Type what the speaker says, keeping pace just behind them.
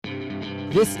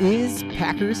This is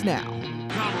Packers Now.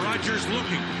 Now Rodgers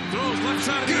looking, throws left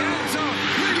side of the end zone.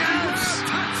 Yes!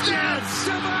 Touchdown!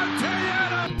 Davante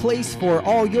Adams! Place for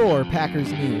all your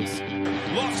Packers news.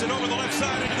 Lofts it over the left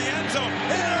side into the end zone.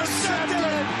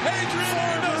 Intercepted! Adrian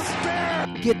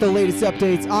Amos! Get the latest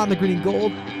updates on the green and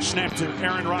gold. Snap to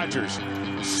Aaron Rodgers.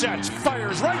 Sets,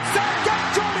 fires, right side.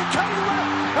 Got Jordan coming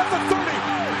left at the 30.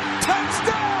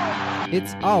 Touchdown!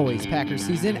 It's always Packers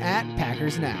season at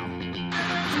Packers Now.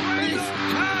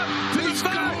 To the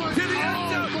 5, to the end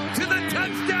zone, to the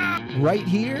touchdown! Right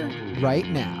here, right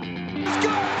now. Let's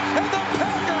go! And the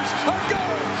Packers are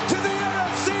going to the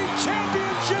NFC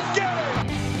Championship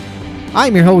game!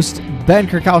 I'm your host, Ben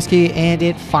Kirkowski, and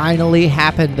it finally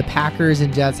happened. The Packers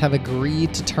and Jets have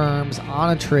agreed to terms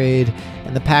on a trade,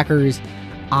 and the Packers,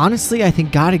 honestly, I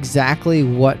think got exactly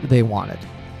what they wanted.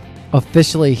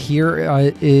 Officially, here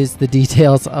is the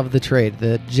details of the trade.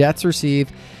 The Jets receive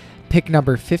pick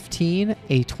number 15,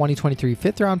 a 2023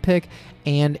 fifth-round pick,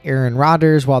 and Aaron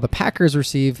Rodgers, while the Packers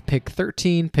receive pick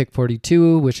 13, pick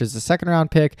 42, which is a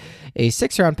second-round pick, a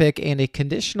sixth-round pick, and a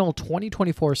conditional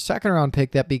 2024 second-round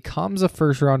pick that becomes a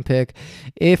first-round pick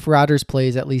if Rodgers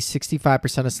plays at least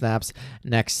 65% of snaps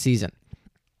next season.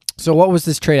 So what was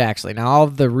this trade actually? Now, all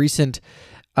of the recent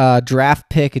draft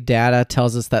pick data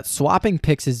tells us that swapping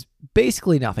picks is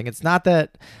basically nothing. It's not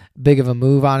that big of a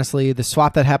move, honestly. The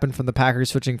swap that happened from the Packers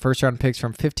switching first-round picks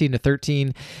from 15 to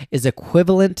 13 is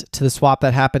equivalent to the swap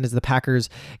that happened as the Packers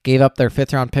gave up their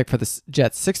fifth-round pick for the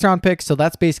Jets' sixth-round pick, so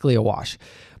that's basically a wash.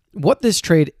 What this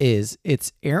trade is,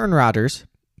 it's Aaron Rodgers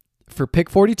for pick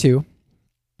 42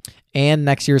 and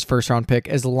next year's first-round pick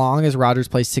as long as Rodgers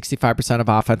plays 65% of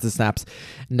offensive snaps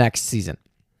next season.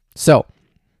 So,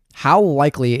 how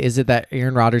likely is it that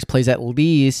Aaron Rodgers plays at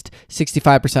least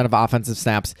 65% of offensive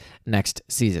snaps next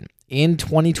season? In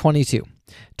 2022,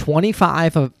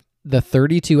 25 of the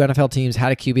 32 NFL teams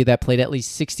had a QB that played at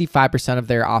least 65% of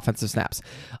their offensive snaps.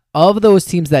 Of those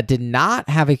teams that did not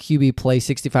have a QB play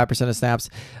 65% of snaps,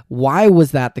 why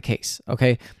was that the case?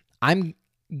 Okay, I'm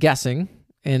guessing,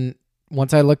 and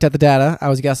once I looked at the data, I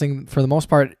was guessing for the most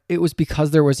part, it was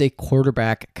because there was a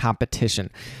quarterback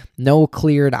competition. No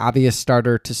clear and obvious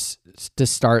starter to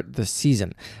start the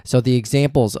season. So the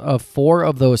examples of four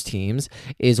of those teams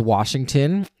is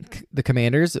Washington, the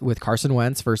Commanders with Carson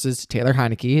Wentz versus Taylor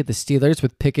Heineke, the Steelers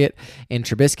with Pickett and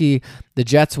Trubisky, the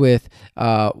Jets with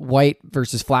White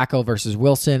versus Flacco versus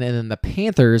Wilson, and then the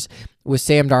Panthers with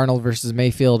Sam Darnold versus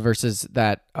Mayfield versus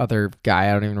that other guy.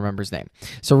 I don't even remember his name.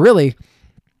 So really,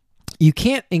 you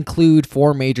can't include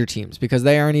four major teams because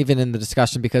they aren't even in the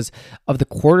discussion because of the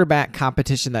quarterback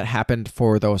competition that happened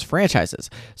for those franchises.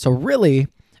 So really,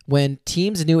 when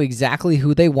teams knew exactly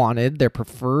who they wanted, their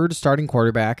preferred starting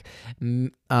quarterback,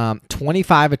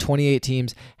 25 of 28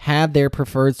 teams had their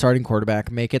preferred starting quarterback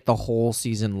make it the whole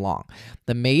season long.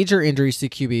 The major injuries to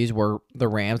QBs were the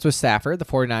Rams with Stafford, the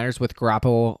 49ers with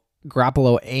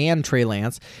Garoppolo and Trey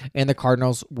Lance, and the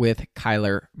Cardinals with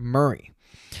Kyler Murray.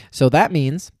 So that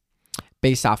means,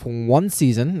 based off one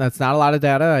season, that's not a lot of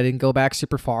data. I didn't go back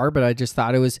super far, but I just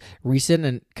thought it was recent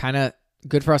and kind of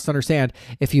good for us to understand.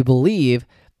 If you believe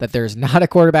that there's not a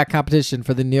quarterback competition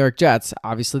for the New York Jets,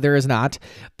 obviously there is not.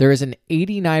 There is an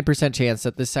 89% chance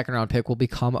that this second-round pick will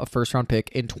become a first-round pick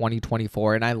in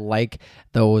 2024, and I like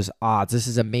those odds. This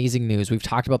is amazing news. We've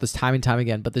talked about this time and time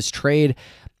again, but this trade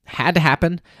had to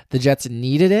happen. The Jets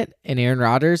needed it, and Aaron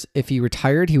Rodgers, if he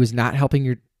retired, he was not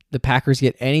helping the Packers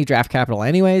get any draft capital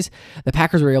anyways. The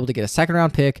Packers were able to get a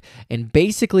second-round pick and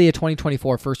basically a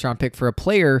 2024 first-round pick for a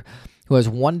player who has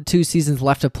 1 to 2 seasons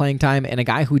left of playing time and a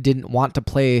guy who didn't want to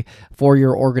play for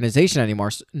your organization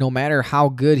anymore. So no matter how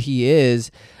good he is,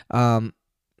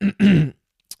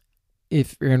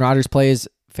 if Aaron Rodgers plays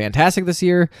fantastic this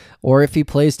year or if he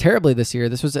plays terribly this year,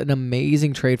 this was an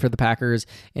amazing trade for the Packers,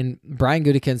 and Brian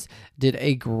Gutekunst did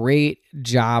a great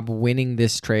job winning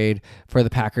this trade for the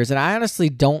Packers. And I honestly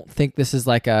don't think this is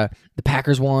like the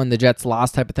Packers won, the Jets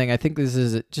lost type of thing. I think this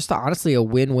is just honestly a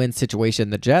win-win situation.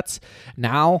 The Jets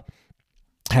now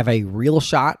have a real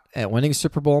shot at winning a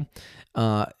Super Bowl.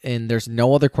 And there's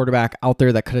no other quarterback out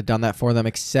there that could have done that for them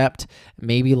except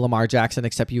maybe Lamar Jackson,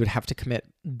 except you would have to commit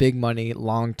big money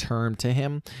long-term to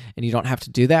him, and you don't have to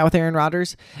do that with Aaron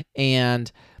Rodgers. And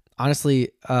honestly,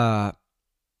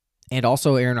 and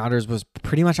also Aaron Rodgers was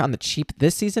pretty much on the cheap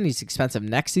this season. He's expensive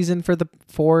next season for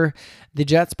the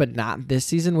Jets, but not this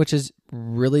season, which is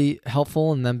really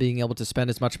helpful in them being able to spend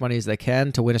as much money as they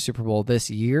can to win a Super Bowl this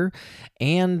year.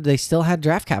 And they still had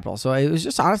draft capital. So it was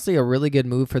just honestly a really good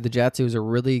move for the Jets. It was a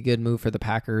really good move for the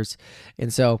Packers.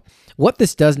 And so what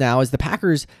this does now is the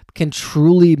Packers can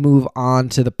truly move on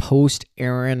to the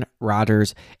post-Aaron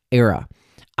Rodgers era.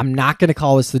 I'm not going to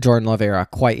call this the Jordan Love era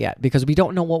quite yet because we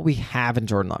don't know what we have in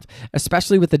Jordan Love,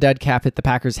 especially with the dead cap hit the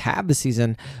Packers have this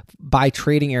season by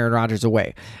trading Aaron Rodgers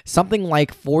away. Something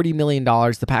like $40 million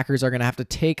the Packers are going to have to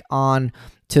take on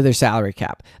to their salary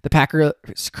cap. The Packers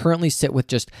currently sit with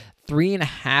just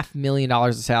 $3.5 million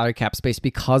of salary cap space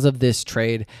because of this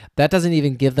trade. That doesn't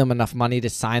even give them enough money to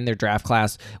sign their draft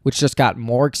class, which just got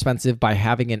more expensive by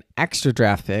having an extra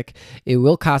draft pick. It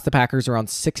will cost the Packers around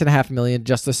 $6.5 million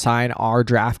just to sign our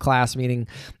draft class, meaning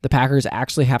the Packers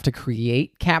actually have to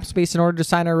create cap space in order to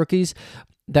sign our rookies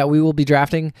that we will be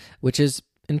drafting, which is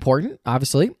important,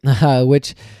 obviously,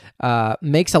 which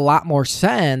makes a lot more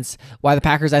sense why the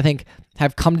Packers, I think,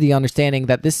 have come to the understanding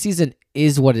that this season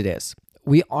is what it is.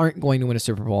 We aren't going to win a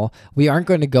Super Bowl. We aren't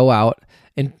going to go out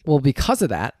and, well, because of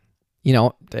that,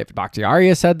 David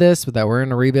Bakhtiari said this, that we're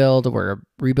in a rebuild. We're a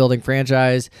rebuilding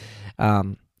franchise.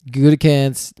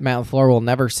 Gutekunst, Matt LaFleur will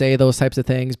never say those types of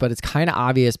things, but it's kind of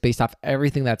obvious based off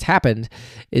everything that's happened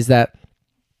is that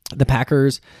the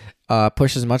Packers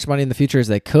push as much money in the future as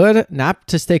they could, not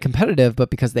to stay competitive, but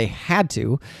because they had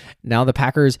to. Now the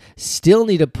Packers still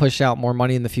need to push out more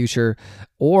money in the future,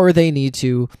 or they need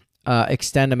to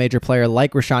extend a major player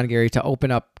like Rashawn Gary to open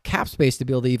up cap space to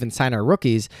be able to even sign our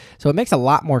rookies. So it makes a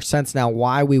lot more sense now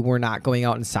why we were not going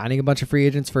out and signing a bunch of free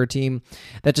agents for a team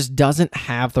that just doesn't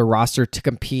have the roster to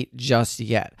compete just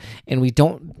yet. And we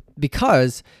don't,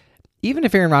 because even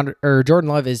if Aaron Rodgers or Jordan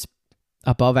Love is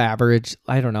above average,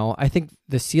 I don't know. I think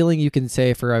the ceiling you can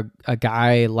say for a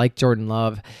guy like Jordan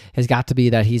Love has got to be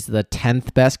that he's the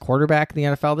 10th best quarterback in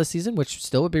the NFL this season, which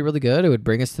still would be really good. It would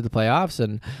bring us to the playoffs,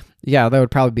 and yeah, that would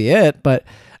probably be it. But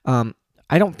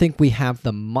I don't think we have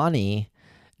the money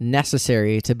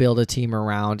necessary to build a team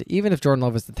around, even if Jordan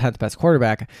Love is the 10th best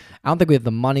quarterback, I don't think we have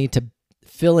the money to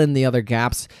fill in the other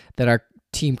gaps that our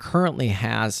team currently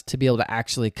has to be able to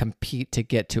actually compete to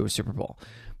get to a Super Bowl.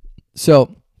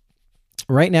 So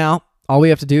right now, all we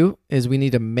have to do is we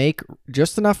need to make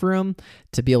just enough room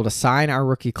to be able to sign our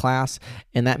rookie class,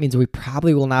 and that means we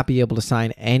probably will not be able to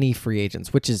sign any free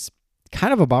agents, which is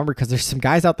kind of a bummer because there's some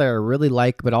guys out there I really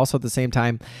like, but also at the same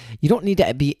time, you don't need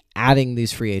to be adding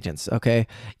these free agents, okay?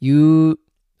 You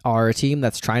are a team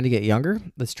that's trying to get younger,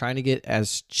 that's trying to get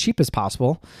as cheap as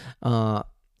possible,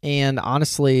 and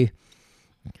honestly,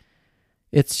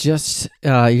 it's just,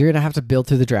 you're going to have to build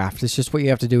through the draft. It's just what you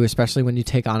have to do, especially when you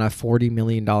take on a $40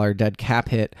 million dead cap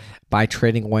hit by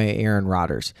trading away Aaron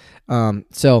Rodgers.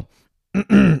 So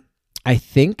I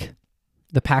think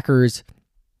the Packers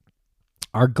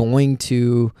are going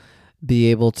to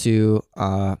be able to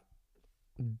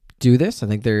do this. I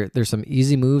think there's some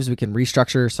easy moves. We can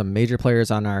restructure some major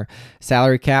players on our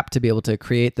salary cap to be able to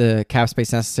create the cap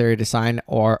space necessary to sign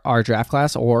our draft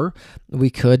class, or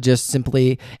we could just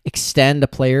simply extend a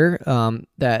player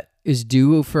that is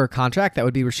due for a contract. That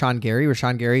would be Rashawn Gary.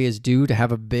 Rashawn Gary is due to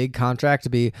have a big contract to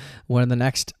be one of the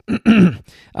next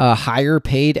higher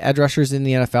paid edge rushers in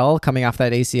the NFL coming off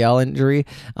that ACL injury.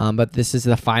 But this is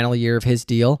the final year of his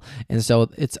deal. And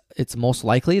so it's most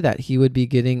likely that he would be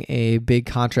getting a big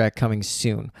contract coming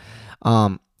soon.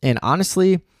 And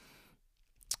honestly,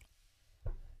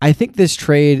 I think this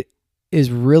trade is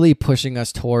really pushing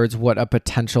us towards what a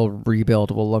potential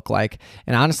rebuild will look like.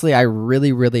 And honestly, I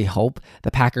really, really hope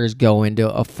the Packers go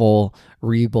into a full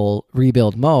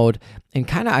rebuild mode. And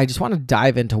I just want to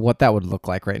dive into what that would look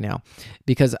like right now.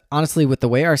 Because honestly, with the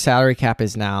way our salary cap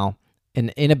is now, an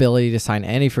inability to sign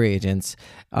any free agents,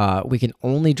 we can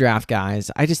only draft guys.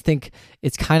 I just think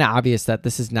it's kind of obvious that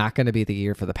this is not going to be the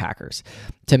year for the Packers.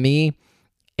 To me,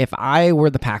 if I were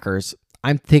the Packers,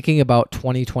 I'm thinking about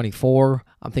 2024.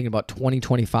 I'm thinking about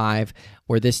 2025,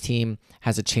 where this team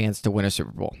has a chance to win a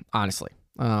Super Bowl, honestly.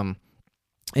 And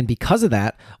because of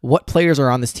that, what players are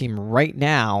on this team right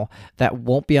now that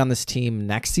won't be on this team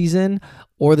next season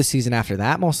or the season after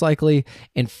that, most likely?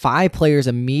 And 5 players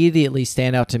immediately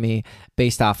stand out to me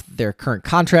based off their current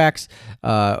contracts,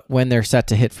 when they're set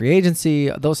to hit free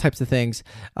agency, those types of things,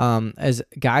 as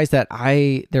guys that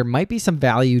there might be some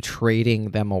value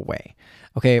trading them away.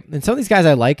 Okay, and some of these guys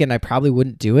I like, and I probably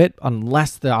wouldn't do it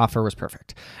unless the offer was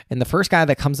perfect. And the first guy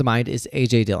that comes to mind is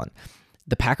A.J. Dillon.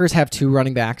 The Packers have 2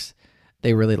 running backs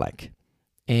they really like.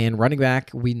 And running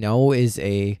back, we know, is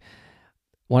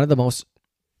one of the most,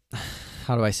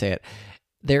 how do I say it?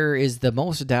 There is the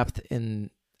most depth in,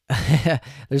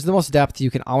 there's the most depth.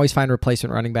 You can always find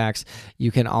replacement running backs.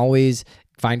 You can always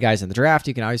find guys in the draft.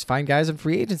 You can always find guys in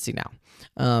free agency now.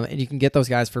 And you can get those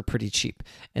guys for pretty cheap.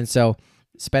 And so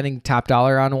spending top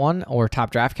dollar on one or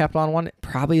top draft capital on one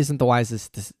probably isn't the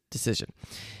wisest decision.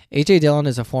 A.J. Dillon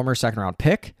is a former second-round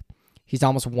pick. He's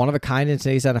almost one of a kind in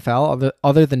today's NFL,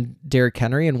 other than Derrick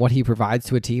Henry and what he provides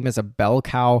to a team as a bell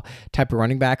cow type of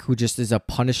running back who just is a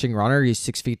punishing runner. He's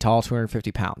 6 feet tall,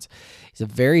 250 pounds. He's a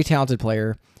very talented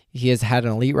player. He has had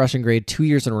an elite rushing grade 2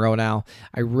 years in a row now.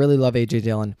 I really love A.J.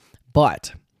 Dillon.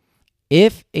 But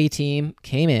if a team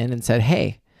came in and said,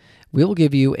 hey, we will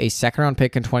give you a second-round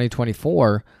pick in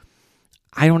 2024,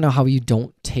 I don't know how you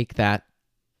don't take that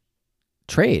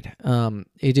trade.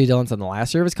 A.J. Dillon's on the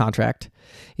last year of his contract.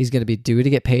 He's going to be due to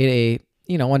get paid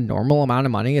a normal amount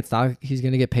of money. It's not he's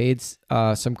going to get paid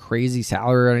some crazy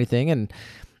salary or anything, and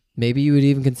maybe you would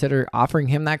even consider offering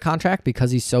him that contract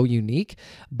because he's so unique.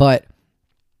 But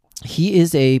he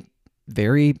is a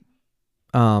very,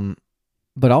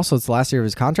 but also it's the last year of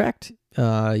his contract.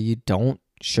 You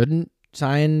shouldn't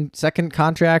sign second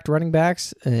contract running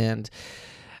backs, and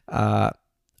I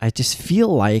just feel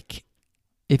like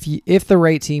if the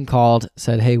right team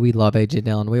said, hey, we love A.J.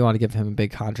 Dillon, we want to give him a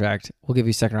big contract, we'll give you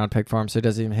a second round pick for him so he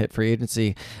doesn't even hit free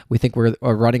agency. We think we're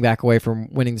a running back away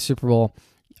from winning the Super Bowl.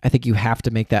 I think you have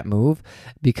to make that move,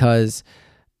 because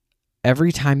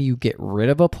every time you get rid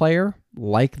of a player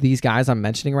like these guys I'm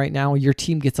mentioning right now, your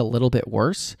team gets a little bit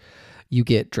worse. You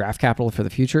get draft capital for the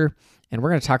future. And we're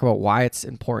going to talk about why it's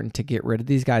important to get rid of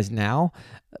these guys now,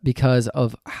 because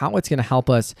of how it's going to help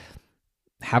us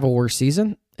have a worse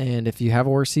season. And if you have a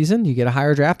worse season, you get a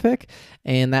higher draft pick.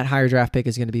 And that higher draft pick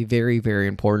is going to be very, very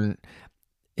important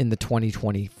in the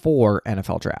 2024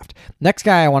 NFL draft. Next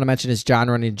guy I want to mention is John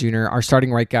Runyan Jr., our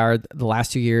starting right guard the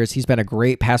last 2 years. He's been a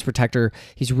great pass protector.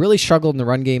 He's really struggled in the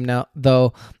run game now,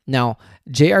 though. Now,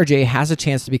 JRJ has a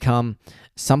chance to become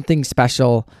something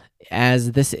special,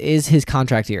 as this is his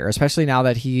contract year, especially now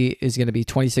that he is going to be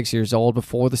 26 years old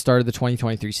before the start of the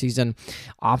 2023 season.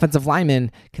 Offensive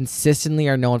linemen consistently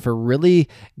are known for really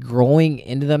growing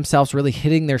into themselves, really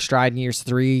hitting their stride in years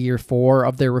 3, year 4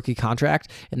 of their rookie contract,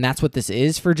 and that's what this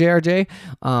is for JRJ.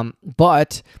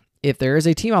 But if there is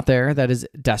a team out there that is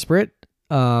desperate,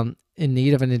 in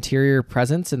need of an interior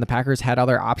presence, and the Packers had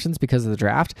other options because of the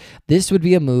draft, this would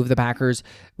be a move the Packers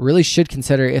really should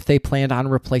consider if they planned on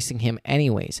replacing him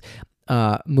anyways,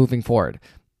 moving forward.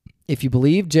 If you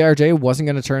believe JRJ wasn't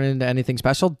going to turn into anything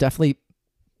special, definitely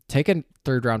take a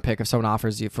third-round pick if someone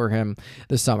offers you for him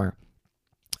this summer.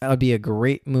 That would be a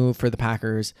great move for the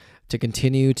Packers to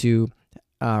continue to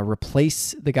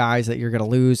replace the guys that you're going to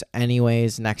lose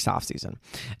anyways next offseason.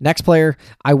 Next player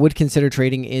I would consider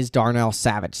trading is Darnell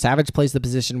Savage. Savage plays the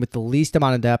position with the least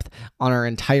amount of depth on our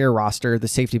entire roster, the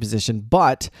safety position,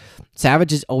 but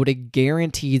Savage is owed a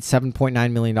guaranteed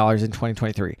 $7.9 million in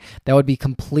 2023. That would be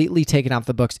completely taken off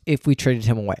the books if we traded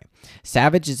him away.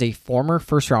 Savage is a former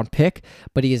first-round pick,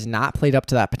 but he has not played up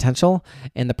to that potential,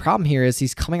 and the problem here is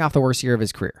he's coming off the worst year of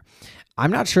his career. I'm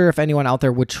not sure if anyone out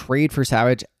there would trade for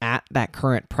Savage at that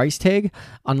current price tag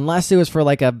unless it was for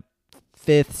like a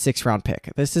 5th, 6th round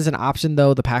pick. This is an option,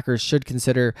 though, the Packers should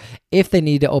consider if they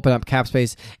need to open up cap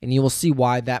space, and you will see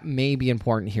why that may be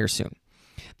important here soon.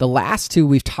 The last two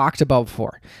we've talked about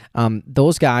before.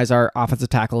 Those guys are offensive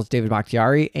tackles David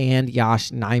Bakhtiari and Yosh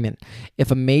Nijman.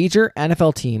 If a major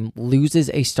NFL team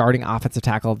loses a starting offensive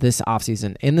tackle this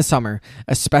offseason in the summer,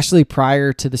 especially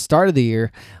prior to the start of the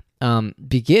year,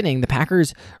 the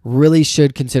Packers really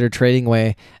should consider trading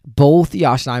away both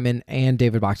Yosh Nijman and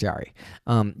David Bakhtiari.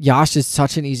 Yosh is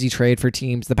such an easy trade for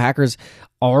teams. The Packers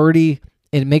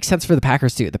it makes sense for the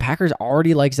Packers too. The Packers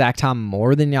already like Zach Tom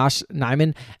more than Yosh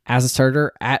Nijman as a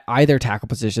starter at either tackle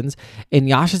positions. And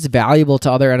Yosh is valuable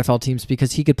to other NFL teams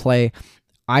because he could play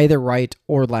either right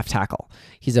or left tackle.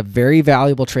 He's a very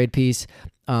valuable trade piece.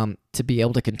 To be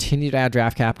able to continue to add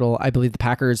draft capital. I believe the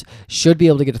Packers should be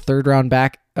able to get a third round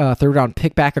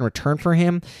pick back in return for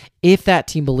him if that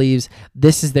team believes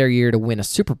this is their year to win a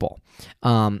Super Bowl.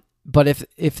 But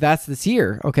if that's this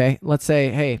year, okay, let's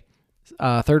say, hey,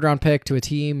 third round pick to a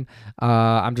team.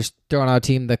 I'm just throwing out a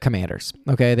team, the Commanders.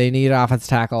 Okay, they need an offensive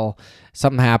tackle.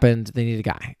 Something happened. They need a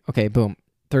guy. Okay, boom,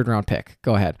 third round pick.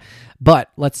 Go ahead. But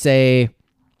let's say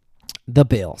the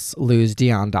Bills lose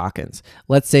Deion Dawkins.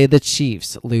 Let's say the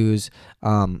Chiefs lose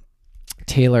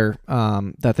Taylor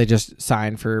that they just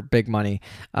signed for big money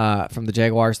from the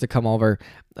Jaguars to come over.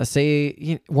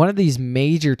 Say one of these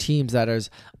major teams that is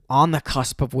on the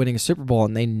cusp of winning a Super Bowl,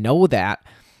 and they know that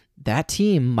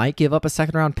team might give up a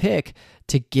second round pick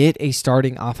to get a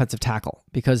starting offensive tackle.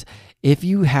 Because if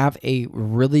you have a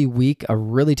really weak, a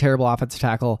really terrible offensive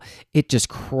tackle, it just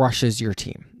crushes your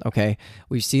team. Okay.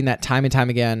 We've seen that time and time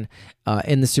again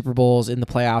in the Super Bowls, in the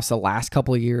playoffs, the last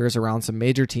couple of years around some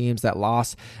major teams that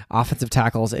lost offensive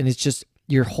tackles. And it's just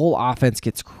your whole offense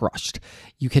gets crushed.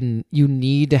 You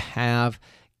need to have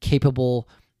capable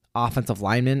offensive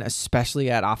linemen, especially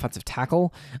at offensive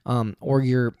tackle, or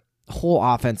your whole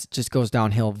offense just goes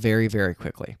downhill very, very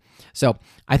quickly. So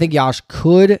I think Josh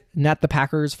could net the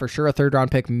Packers for sure a 3rd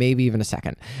round pick, maybe even a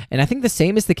 2nd. And I think the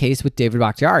same is the case with David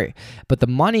Bakhtiari, but the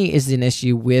money is an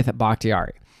issue with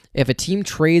Bakhtiari. If a team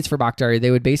trades for Bakhtiari,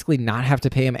 they would basically not have to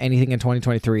pay him anything in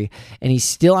 2023, and he's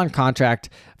still on contract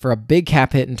for a big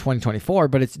cap hit in 2024,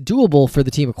 but it's doable for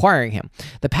the team acquiring him.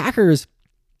 The Packers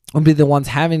would be the ones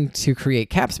having to create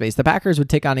cap space. The Packers would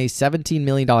take on a $17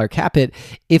 million cap hit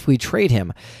if we trade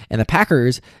him. And the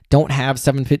Packers don't have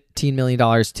 $17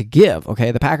 million to give,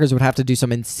 okay? The Packers would have to do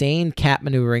some insane cap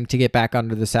maneuvering to get back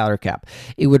under the salary cap.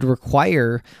 It would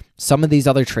require some of these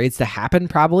other trades to happen,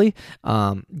 probably.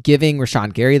 Giving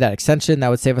Rashawn Gary that extension, that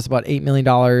would save us about $8 million,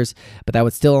 but that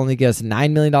would still only get us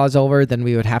 $9 million over. Then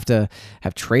we would have to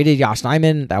have traded Josh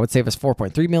Nijman. That would save us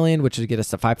 $4.3 million, which would get us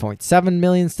to $5.7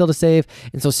 million still to save.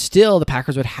 And so still, the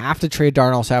Packers would have to trade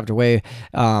Darnell Savage away,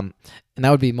 and that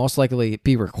would be most likely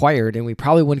be required, and we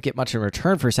probably wouldn't get much in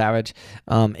return for Savage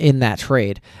in that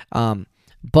trade.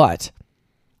 But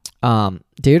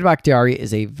David Bakhtiari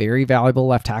is a very valuable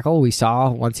left tackle. We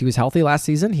saw once he was healthy last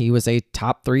season, he was a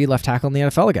top 3 left tackle in the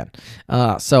NFL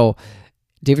again. So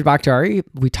David Bakhtiari,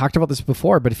 we talked about this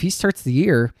before, but if he starts the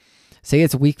year, say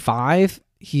it's week 5,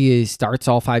 he starts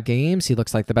all 5 games, he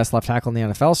looks like the best left tackle in the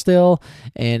NFL still,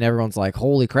 and everyone's like,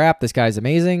 holy crap, this guy's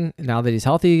amazing now that he's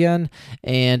healthy again.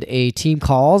 And a team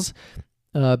calls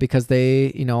because they,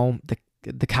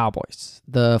 the Cowboys,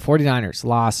 the 49ers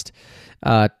lost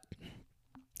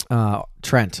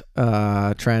Trent.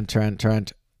 I'm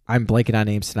blanking on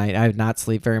names tonight. I have not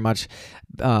slept very much.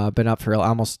 Been up for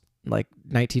almost like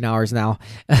 19 hours now.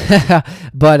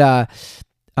 But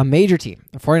a major team,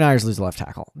 the 49ers lose a left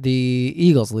tackle. The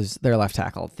Eagles lose their left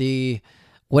tackle. The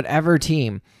whatever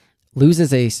team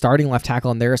loses a starting left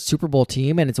tackle, and they're a Super Bowl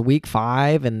team, and it's week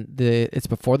 5, and it's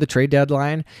before the trade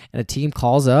deadline, and a team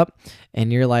calls up,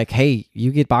 and you're like, hey,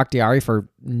 you get Bakhtiari for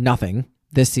nothing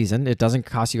this season. It doesn't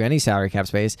cost you any salary cap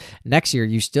space. Next year,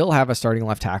 you still have a starting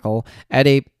left tackle at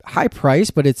a high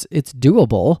price, but it's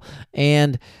doable,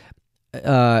 and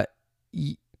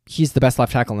he's the best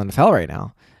left tackle in the NFL right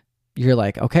now. You're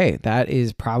like, okay, that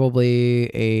is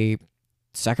probably a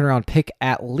 2nd round pick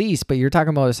at least, but you're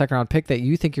talking about a 2nd round pick that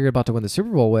you think you're about to win the Super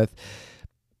Bowl with.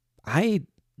 I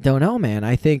don't know, man.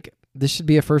 I think this should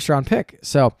be a 1st round pick.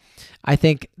 So I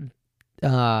think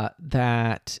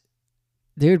that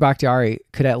David Bakhtiari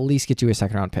could at least get you a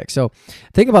 2nd round pick. So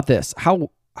think about this, how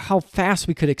fast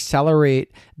we could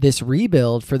accelerate this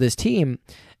rebuild for this team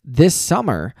this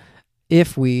summer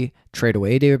if we trade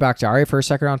away David Bakhtiari for a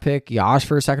 2nd round pick, Josh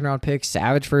for a 2nd round pick,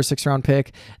 Savage for a 6th round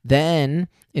pick. Then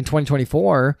in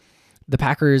 2024, the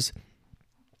Packers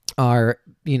are,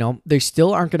 they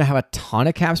still aren't going to have a ton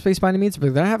of cap space by any means, but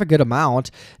they're going to have a good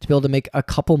amount to be able to make a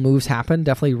couple moves happen.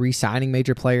 Definitely re-signing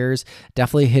major players,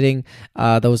 definitely hitting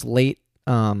those late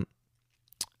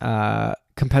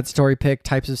compensatory pick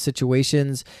types of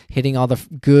situations, hitting all the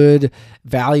good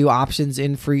value options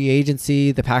in free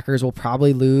agency. The Packers will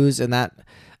probably lose, and that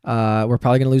we're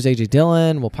probably going to lose A.J.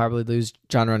 Dillon. We'll probably lose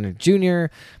John Runyon Jr.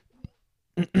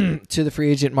 to the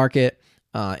free agent market.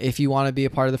 If you want to be a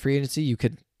part of the free agency, you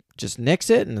could just nix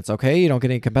it, and it's okay. You don't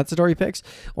get any compensatory picks,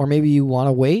 or maybe you want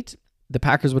to wait. The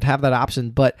Packers would have that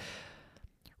option, but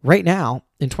right now,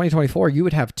 in 2024, you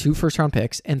would have 2 first-round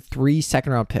picks and 3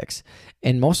 second-round picks.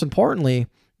 And most importantly,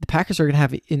 the Packers are going to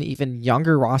have an even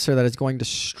younger roster that is going to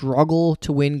struggle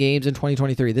to win games in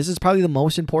 2023. This is probably the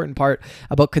most important part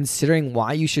about considering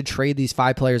why you should trade these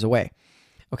 5 players away.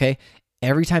 Okay?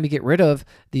 Every time you get rid of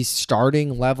these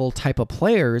starting level type of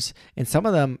players, and some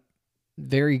of them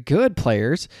very good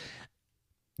players,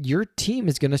 your team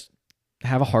is going to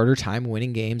have a harder time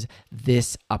winning games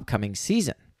this upcoming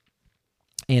season.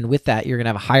 And with that, you're going to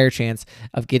have a higher chance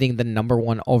of getting the number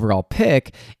 1 overall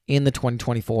pick in the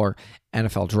 2024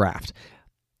 NFL draft.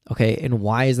 Okay, and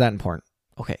why is that important?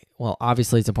 Okay, well,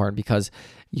 obviously it's important because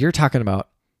you're talking about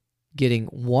getting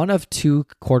one of 2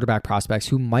 quarterback prospects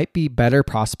who might be better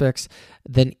prospects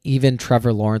than even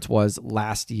Trevor Lawrence was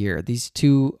last year. These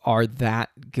 2 are that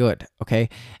good, okay?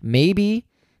 Maybe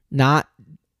not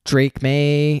Drake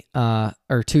May,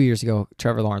 or 2 years ago,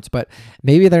 Trevor Lawrence, but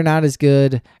maybe they're not as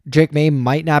good. Drake May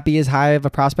might not be as high of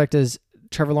a prospect as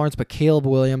Trevor Lawrence, but Caleb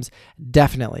Williams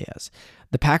definitely is.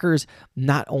 The Packers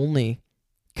not only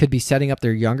could be setting up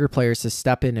their younger players to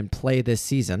step in and play this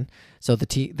season, so the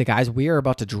guys we are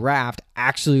about to draft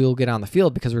actually will get on the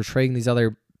field because we're trading these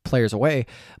other players away,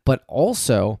 but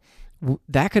also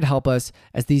that could help us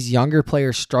as these younger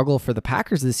players struggle for the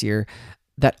Packers this year.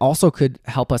 That also could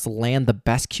help us land the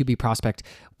best QB prospect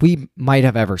we might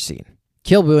have ever seen.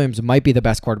 Caleb Williams might be the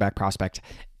best quarterback prospect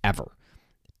ever.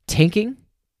 Tanking,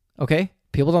 okay?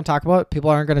 People don't talk about it. People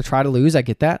aren't going to try to lose. I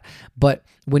get that. But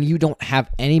when you don't have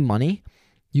any money,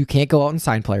 you can't go out and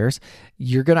sign players.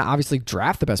 You're going to obviously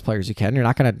draft the best players you can. You're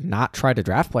not going to not try to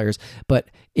draft players. But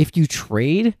if you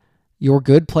trade your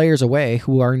good players away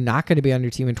who are not going to be on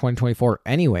your team in 2024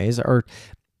 anyways, or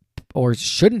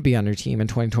shouldn't be on your team in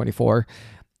 2024,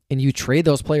 and you trade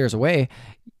those players away,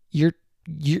 you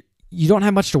don't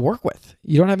have much to work with.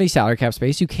 You don't have any salary cap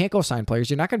space. You can't go sign players.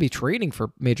 You're not going to be trading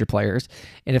for major players.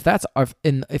 And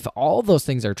if all of those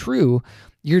things are true,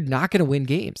 you're not going to win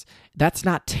games. That's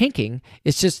not tanking.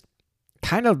 It's just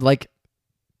kind of like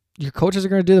your coaches are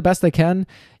going to do the best they can.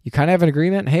 You kind of have an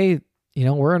agreement. Hey,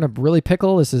 we're in a really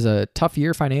pickle. This is a tough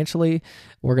year financially.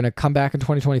 We're going to come back in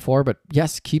 2024, but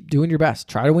yes, keep doing your best.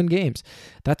 Try to win games.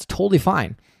 That's totally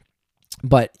fine.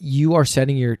 But you are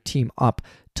setting your team up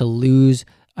to lose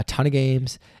a ton of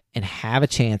games and have a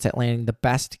chance at landing the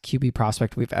best QB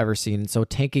prospect we've ever seen. So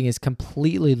tanking is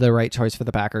completely the right choice for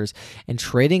the Packers, and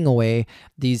trading away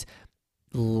these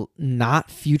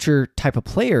not future type of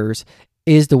players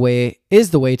is the way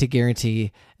to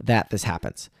guarantee that this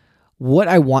happens. What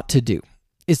I want to do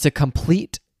is to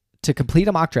complete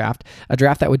a mock draft, a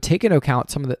draft that would take into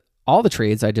account all the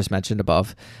trades I just mentioned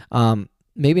above.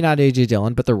 Maybe not AJ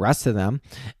Dillon, but the rest of them.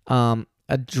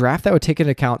 A draft that would take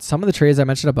into account some of the trades I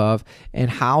mentioned above, and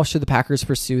how should the Packers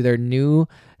pursue their new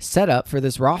setup for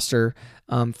this roster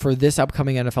for this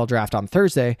upcoming NFL draft on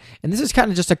Thursday. And this is kind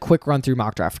of just a quick run through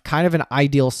mock draft, kind of an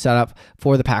ideal setup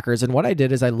for the Packers. And what I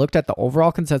did is I looked at the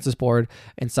overall consensus board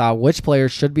and saw which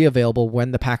players should be available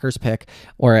when the Packers pick,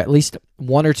 or at least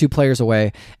one or two players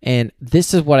away. And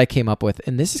this is what I came up with.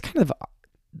 And this is kind of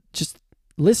just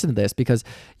listen to this, because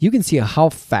you can see how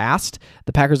fast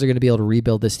the Packers are going to be able to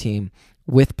rebuild this team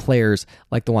with players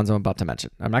like the ones I'm about to mention.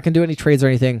 I'm not going to do any trades or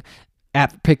anything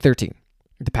at pick 13.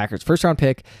 The Packers' first round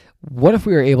pick. What if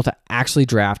we were able to actually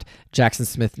draft Jackson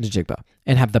Smith-Njigba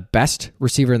and have the best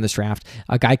receiver in this draft,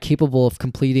 a guy capable of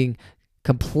completely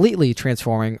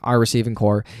transforming our receiving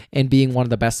core and being one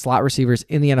of the best slot receivers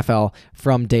in the NFL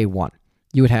from day one?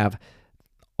 You would have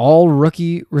all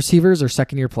rookie receivers or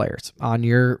second-year players on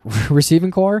your receiving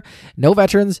core, no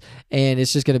veterans, and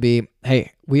it's just going to be,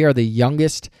 hey, we are the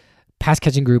youngest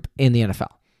pass-catching group in the NFL.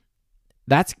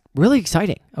 That's really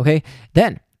exciting, okay?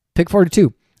 Then, pick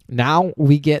 42. Now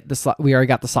we get the slot. We already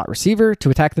got the slot receiver to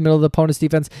attack the middle of the opponent's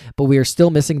defense, but we are still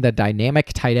missing the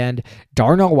dynamic tight end.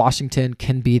 Darnell Washington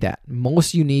can be that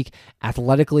most unique,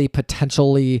 athletically,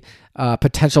 potential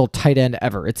tight end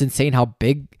ever. It's insane how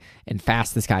big and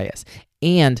fast this guy is.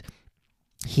 And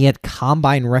he had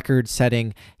combine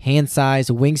record-setting hand size,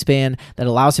 wingspan that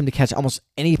allows him to catch almost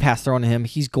any pass thrown to him.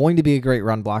 He's going to be a great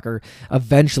run blocker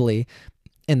eventually.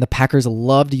 And the Packers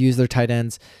love to use their tight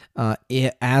ends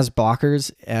as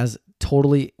blockers, as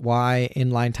totally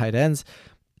inline tight ends.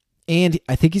 And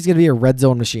I think he's going to be a red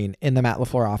zone machine in the Matt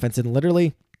LaFleur offense. And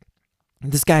literally,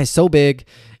 this guy is so big,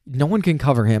 no one can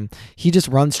cover him. He just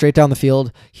runs straight down the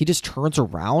field. He just turns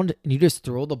around, and you just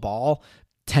throw the ball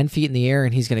 10 feet in the air,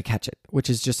 and he's going to catch it, which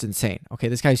is just insane. Okay,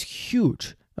 this guy's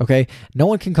huge. Okay, no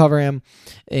one can cover him,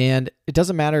 and it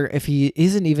doesn't matter if he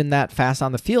isn't even that fast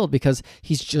on the field because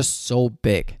he's just so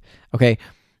big. Okay,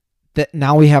 that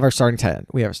now we have our starting tight end.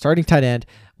 We have a starting tight end.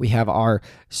 We have our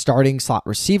starting slot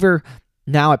receiver.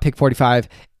 Now at pick 45,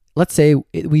 let's say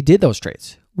we did those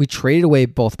trades. We traded away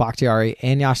both Bakhtiari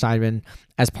and Josh Nijman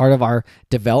as part of our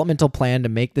developmental plan to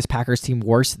make this Packers team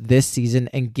worse this season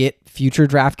and get future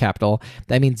draft capital.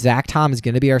 That means Zach Tom is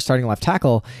going to be our starting left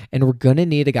tackle, and we're going to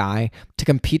need a guy to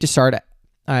compete to start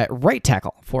at right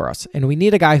tackle for us. And we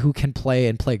need a guy who can play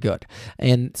and play good.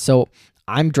 And so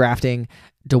I'm drafting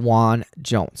DeJuan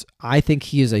Jones. I think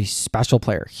he is a special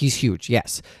player. He's huge,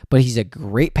 yes, but he's a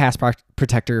great pass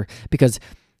protector because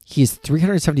he's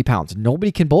 370 pounds.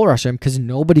 Nobody can bull rush him because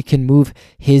nobody can move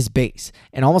his base.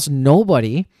 And almost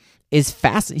nobody is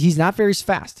fast. He's not very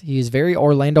fast. He is very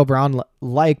Orlando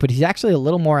Brown-like, but he's actually a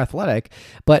little more athletic.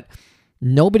 But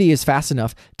nobody is fast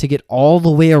enough to get all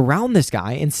the way around this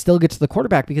guy and still get to the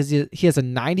quarterback because he has a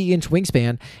 90-inch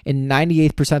wingspan and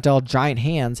 98th percentile giant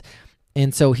hands.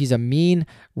 And so he's a mean,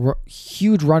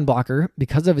 huge run blocker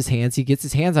because of his hands. He gets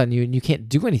his hands on you and you can't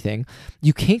do anything.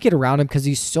 You can't get around him because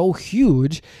he's so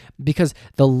huge, because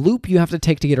the loop you have to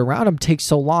take to get around him takes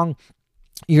so long,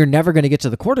 you're never going to get to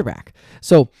the quarterback.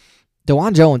 So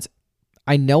DeJuan Jones,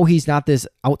 I know he's not this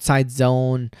outside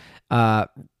zone,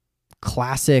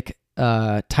 classic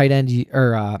tight end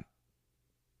or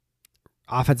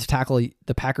offensive tackle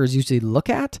the Packers usually look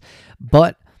at,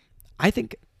 but I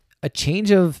think a change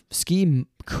of scheme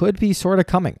could be sort of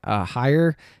coming. A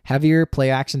higher, heavier play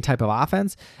action type of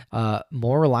offense,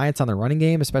 more reliance on the running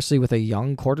game, especially with a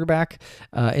young quarterback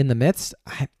in the midst.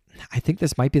 I think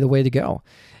this might be the way to go.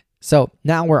 So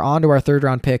now we're on to our third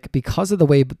round pick. Because of the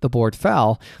way the board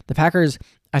fell, the Packers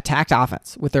attacked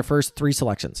offense with their first 3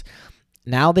 selections.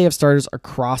 Now they have starters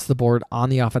across the board on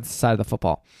the offensive side of the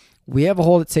football. We have a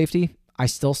hold at safety. I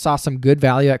still saw some good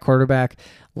value at quarterback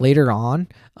later on.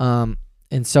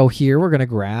 And so here we're going to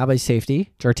grab a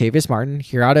safety, Jartavius Martin,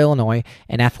 here out of Illinois,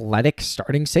 an athletic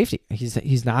starting safety.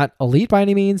 He's not elite by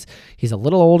any means. He's a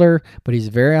little older, but he's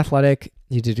very athletic.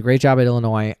 He did a great job at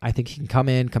Illinois. I think he can come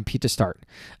in, compete to start.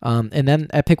 And then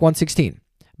at pick 116,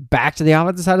 back to the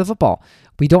offensive side of the football.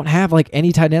 We don't have like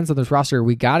any tight ends on this roster.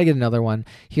 We got to get another one.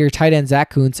 Here, tight end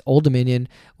Zach Kuntz, Old Dominion,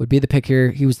 would be the pick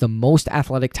here. He was the most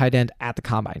athletic tight end at the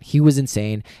combine. He was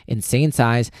insane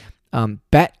size.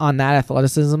 Bet on that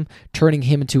athleticism, turning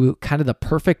him into kind of the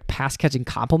perfect pass catching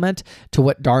complement to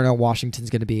what Darnell Washington's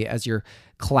going to be as your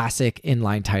classic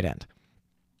inline tight end.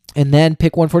 And then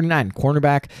pick 149,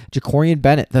 cornerback Jacorian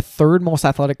Bennett, the third most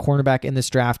athletic cornerback in this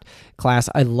draft class.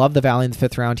 I love the value in the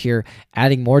 5th round here,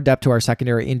 adding more depth to our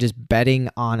secondary and just betting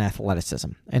on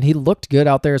athleticism. And he looked good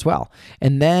out there as well.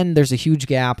 And then there's a huge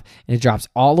gap, and it drops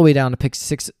all the way down to pick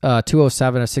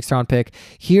 207, a 6th round pick.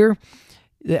 Here,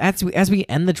 as we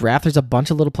end the draft, there's a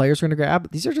bunch of little players we're going to grab.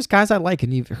 These are just guys I like,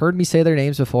 and you've heard me say their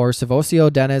names before.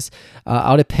 Savosio Dennis,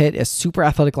 out of Pitt, a super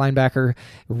athletic linebacker,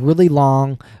 really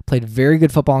long, played very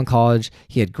good football in college.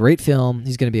 He had great film.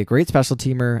 He's going to be a great special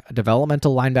teamer, a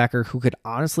developmental linebacker who could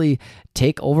honestly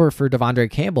take over for Devondre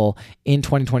Campbell in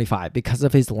 2025 because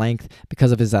of his length,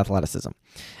 because of his athleticism.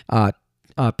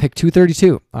 Pick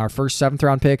 232, our first 7th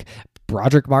round pick,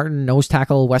 Broderick Martin, nose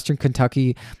tackle, Western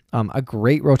Kentucky, a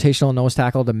great rotational nose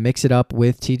tackle to mix it up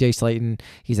with TJ Slayton.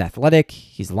 He's athletic,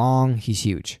 he's long, he's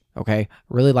huge. Okay,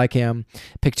 really like him.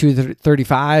 Pick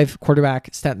 235, quarterback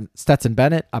Stetson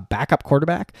Bennett, a backup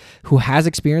quarterback who has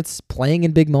experience playing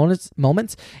in big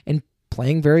moments and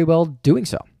playing very well doing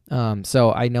so.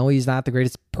 So I know he's not the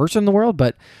greatest person in the world,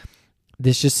 but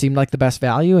this just seemed like the best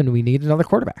value, and we need another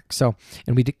quarterback. So,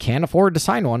 and we can't afford to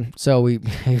sign one, so we're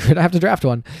going to have to draft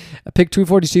one. Pick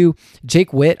 242,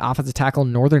 Jake Witt, offensive tackle,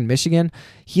 Northern Michigan.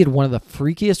 He had one of the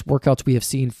freakiest workouts we have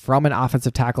seen from an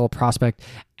offensive tackle prospect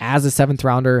as a 7th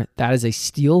rounder. That is a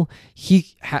steal.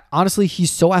 Honestly, he's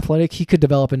so athletic, he could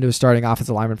develop into a starting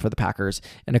offensive lineman for the Packers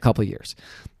in a couple of years.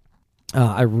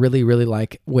 I really, really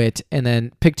like Witt. And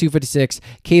then pick 256,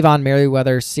 Kayvon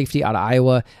Merriweather, safety out of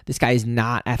Iowa. This guy is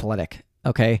not athletic,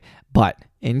 okay? But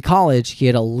in college, he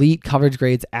had elite coverage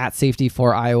grades at safety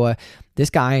for Iowa. This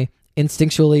guy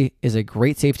instinctually is a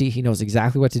great safety. He knows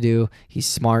exactly what to do. He's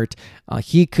smart.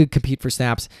 He could compete for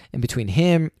snaps. And between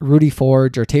him, Rudy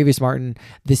Ford, Jartavius Martin,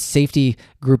 this safety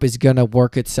group is going to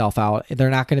work itself out. They're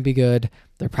not going to be good.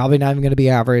 They're probably not even going to be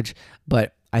average.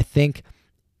 But I think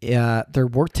they're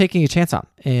worth taking a chance on.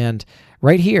 And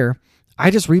right here, I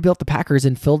just rebuilt the Packers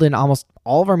and filled in almost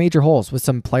all of our major holes with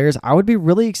some players I would be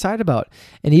really excited about.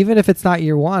 And even if it's not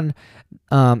year one,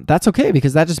 that's okay,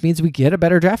 because that just means we get a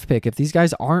better draft pick. If these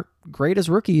guys aren't great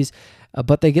as rookies,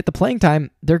 but they get the playing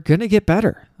time, they're going to get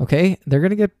better, okay? They're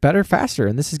going to get better faster.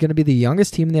 And this is going to be the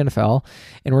youngest team in the NFL,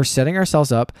 and we're setting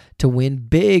ourselves up to win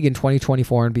big in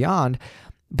 2024 and beyond.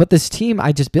 But this team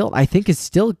I just built, I think, is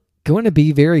still going to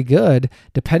be very good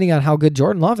depending on how good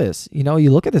Jordan Love is. You know,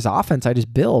 you look at this offense I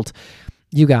just built,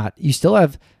 you still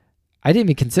have, I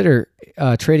didn't even consider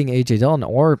trading A.J. Dillon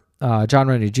or John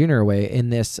Rennie Jr. away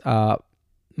in this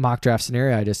mock draft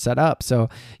scenario I just set up. So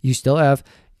you still have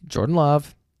Jordan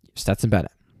Love, Stetson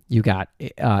Bennett. You got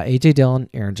A.J.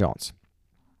 Dillon, Aaron Jones.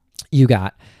 You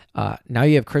got, now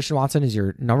you have Christian Watson as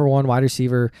your number 1 wide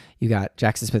receiver. You got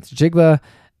Jackson Smith-Njigba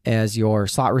as your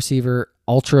slot receiver,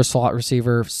 ultra slot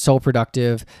receiver, so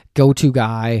productive, go-to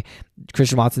guy.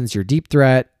 Christian Watson's your deep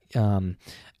threat,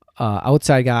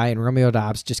 outside guy, and Romeo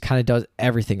Doubs just kind of does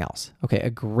everything else. Okay, a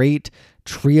great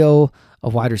trio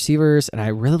of wide receivers, and I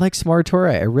really like Samori Toure.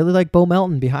 I really like Bo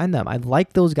Melton behind them. I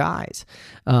like those guys.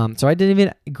 So I didn't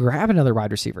even grab another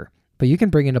wide receiver, but you can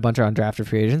bring in a bunch of undrafted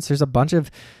free agents. There's a bunch of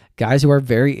guys who are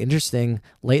very interesting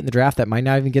late in the draft that might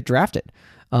not even get drafted.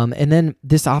 And then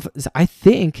this offense, I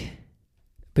think,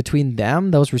 between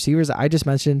them, those receivers I just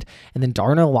mentioned, and then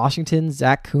Darnell Washington,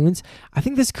 Zach Kuntz, I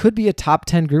think this could be a top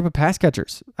 10 group of pass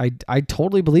catchers. I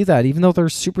totally believe that, even though they're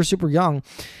super, super young.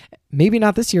 Maybe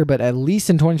not this year, but at least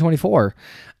in 2024.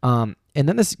 And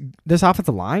then this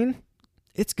offensive line,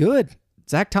 it's good.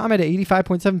 Zach Tom had an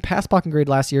 85.7 pass blocking grade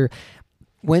last year.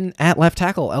 When at left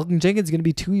tackle, Elgin Jenkins is going to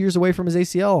be 2 years away from his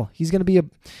ACL. He's going to be a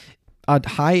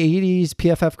high 80s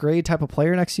PFF grade type of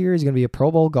player next year. He's going to be a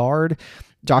Pro Bowl guard.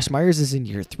 Josh Myers is in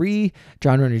year 3.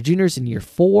 John Renner Jr. is in year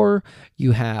 4.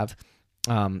 You have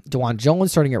DeJuan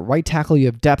Jones starting at right tackle. You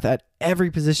have depth at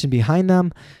every position behind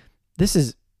them. This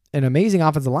is an amazing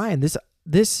offensive line.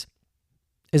 This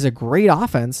is a great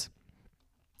offense.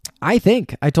 I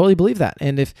totally believe that.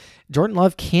 And if Jordan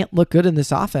Love can't look good in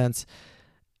this offense,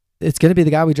 it's going to be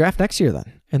the guy we draft next year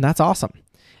then. And that's awesome.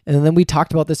 And then we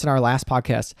talked about this in our last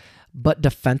podcast, but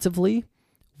defensively,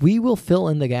 we will fill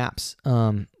in the gaps.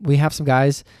 We have some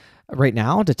guys right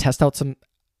now to test out some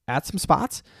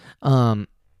spots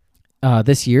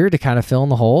this year to kind of fill in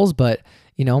the holes, but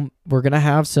we're going to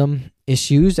have some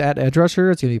issues at edge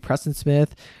rusher. It's going to be Preston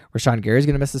Smith. Rashawn Gary's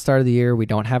going to miss the start of the year. We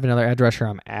don't have another edge rusher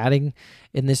I'm adding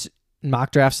in this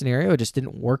mock draft scenario. It just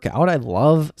didn't work out. I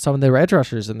love some of the edge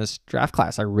rushers in this draft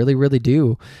class. I really, really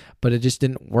do, but it just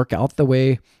didn't work out the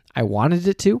way I wanted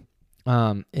it to.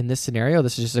 In this scenario,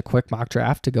 this is just a quick mock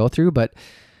draft to go through, but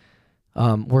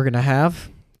we're going to have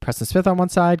Preston Smith on one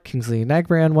side, Kingsley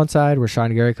Enagbare on one side.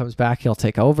 Rashawn Gary comes back, he'll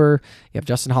take over. You have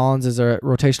Justin Hollins as a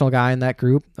rotational guy in that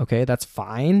group. Okay, that's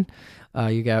fine.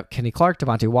 You got Kenny Clark,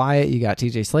 Devontae Wyatt, you got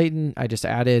TJ Slayton. I just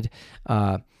added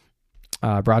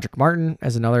Broderick Martin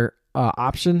as another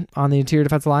option on the interior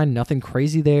defensive line. Nothing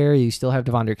crazy there. You still have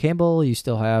Devondre Campbell. You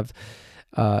still have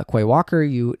Quay Walker.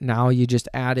 You just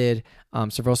added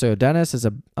Servoso Dennis as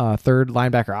a third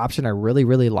linebacker option. I really,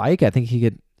 really like. I think he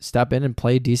could step in and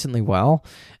play decently well.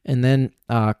 And then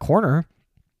corner,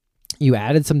 you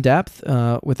added some depth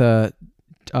with a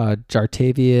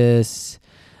Jartavius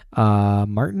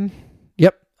Martin.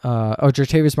 Yep.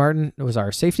 Jartavius Martin was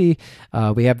our safety.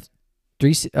 We have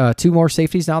two more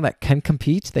safeties now that can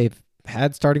compete. They've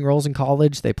had starting roles in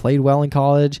college. They played well in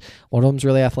college. One of them's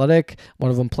really athletic.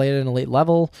 One of them played at an elite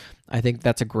level. I think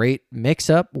that's a great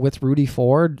mix-up with Rudy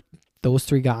Ford. Those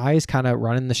 3 guys kind of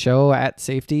running the show at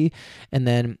safety. And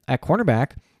then at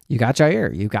cornerback, you got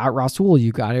Jair, you got Rasul,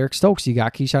 you got Eric Stokes, you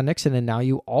got Keyshawn Nixon, and now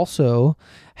you also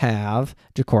have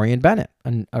Jacorian Bennett,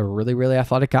 a really, really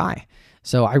athletic guy.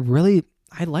 So I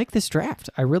like this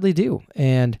draft. I really do.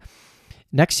 And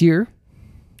next year,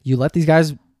 you let these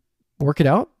guys work it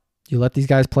out. You let these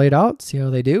guys play it out, see how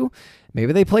they do.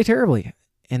 Maybe they play terribly.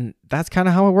 And that's kind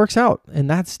of how it works out. And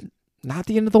that's not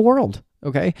the end of the world,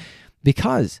 okay?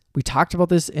 Because we talked about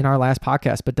this in our last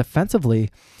podcast, but defensively,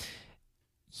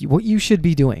 what you should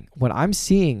be doing, what I'm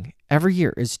seeing every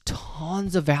year is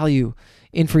tons of value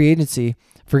in free agency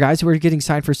for guys who are getting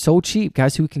signed for so cheap,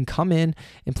 guys who can come in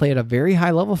and play at a very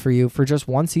high level for you for just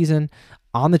one season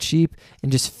on the cheap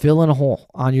and just fill in a hole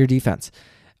on your defense,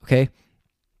 okay?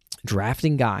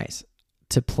 Drafting guys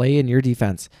to play in your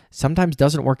defense sometimes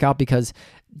doesn't work out because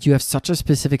you have such a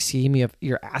specific scheme.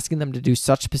 You're asking them to do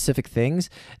such specific things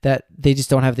that they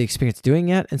just don't have the experience doing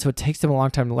it. And so it takes them a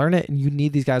long time to learn it. And you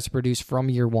need these guys to produce from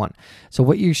year one. So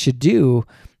what you should do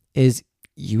is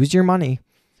use your money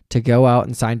to go out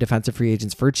and sign defensive free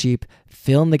agents for cheap,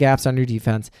 fill in the gaps on your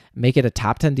defense, make it a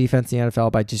top 10 defense in the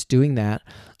NFL by just doing that,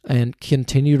 and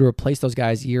continue to replace those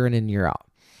guys year in and year out.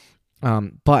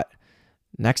 But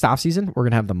next offseason, we're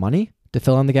going to have the money to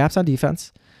fill in the gaps on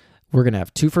defense. We're going to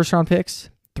have 2 first-round picks,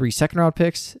 3 second-round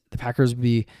picks. The Packers will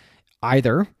be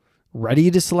either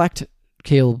ready to select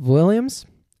Caleb Williams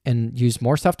and use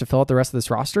more stuff to fill out the rest of this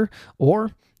roster,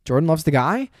 or Jordan Love's the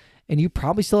guy, and you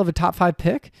probably still have a top 5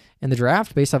 pick in the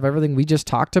draft based off everything we just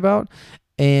talked about.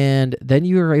 And then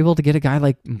you are able to get a guy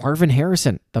like Marvin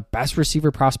Harrison, the best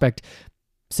receiver prospect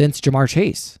since Jamar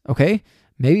Chase, okay?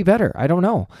 Maybe better. I don't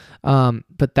know.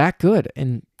 But that good.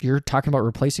 And you're talking about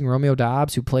replacing Romeo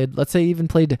Doubs, who played, let's say, even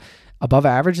played above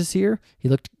average this year. He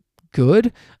looked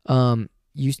good.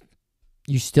 You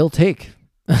still take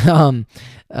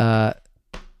that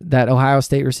Ohio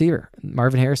State receiver,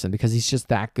 Marvin Harrison, because he's just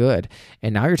that good.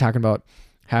 And now you're talking about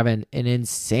having an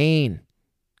insane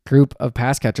group of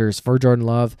pass catchers for Jordan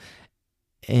Love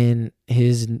and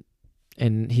he's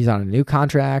on a new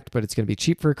contract, but it's going to be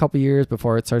cheap for a couple years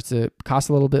before it starts to cost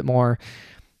a little bit more.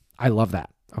 I love that.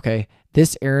 Okay.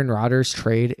 This Aaron Rodgers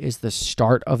trade is the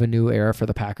start of a new era for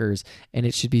the Packers, and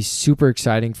it should be super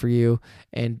exciting for you.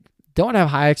 And don't have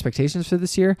high expectations for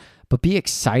this year, but be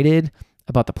excited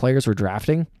about the players we're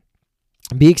drafting.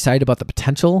 Be excited about the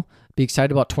potential. Be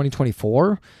excited about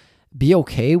 2024. Be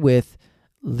okay with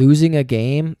losing a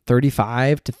game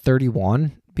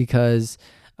 35-31 because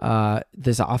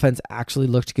this offense actually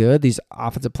looked good. These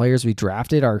offensive players we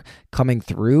drafted are coming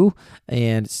through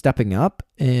and stepping up,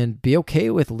 and be okay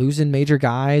with losing major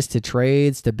guys to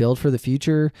trades to build for the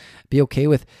future. Be okay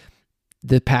with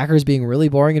the Packers being really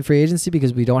boring in free agency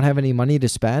because we don't have any money to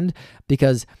spend,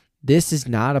 because this is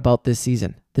not about this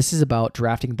season. This is about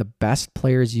drafting the best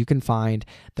players you can find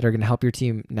that are going to help your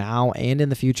team now and in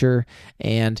the future,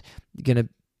 and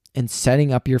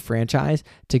setting up your franchise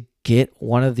to get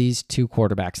one of these 2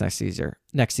 quarterbacks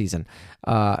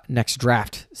next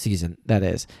draft season, that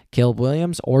is, Caleb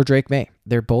Williams or Drake May.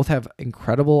 They both have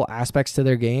incredible aspects to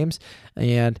their games,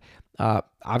 and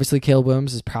obviously Caleb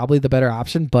Williams is probably the better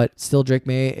option, but still Drake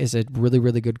May is a really,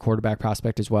 really good quarterback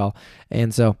prospect as well.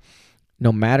 And so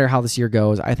no matter how this year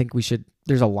goes, I think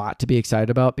there's a lot to be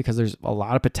excited about because there's a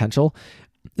lot of potential.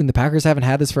 And the Packers haven't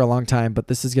had this for a long time, but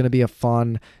this is going to be a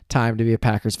fun time to be a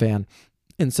Packers fan.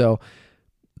 And so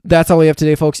that's all we have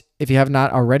today, folks. If you have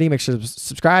not already, make sure to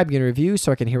subscribe, get a review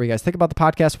so I can hear what you guys think about the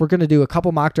podcast. We're going to do a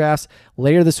couple mock drafts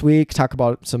later this week, talk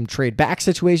about some trade back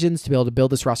situations to be able to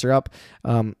build this roster up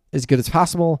as good as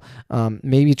possible.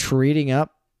 Maybe trading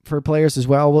up for players as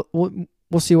well.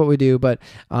 We'll see what we do, but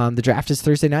the draft is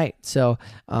Thursday night. So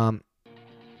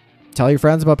tell your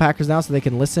friends about Packers Now so they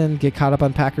can listen, get caught up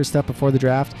on Packers stuff before the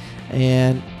draft,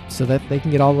 and so that they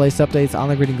can get all the latest updates on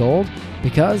the green and gold,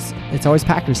 because it's always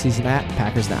Packers season at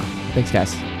Packers Now. Thanks,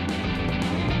 guys.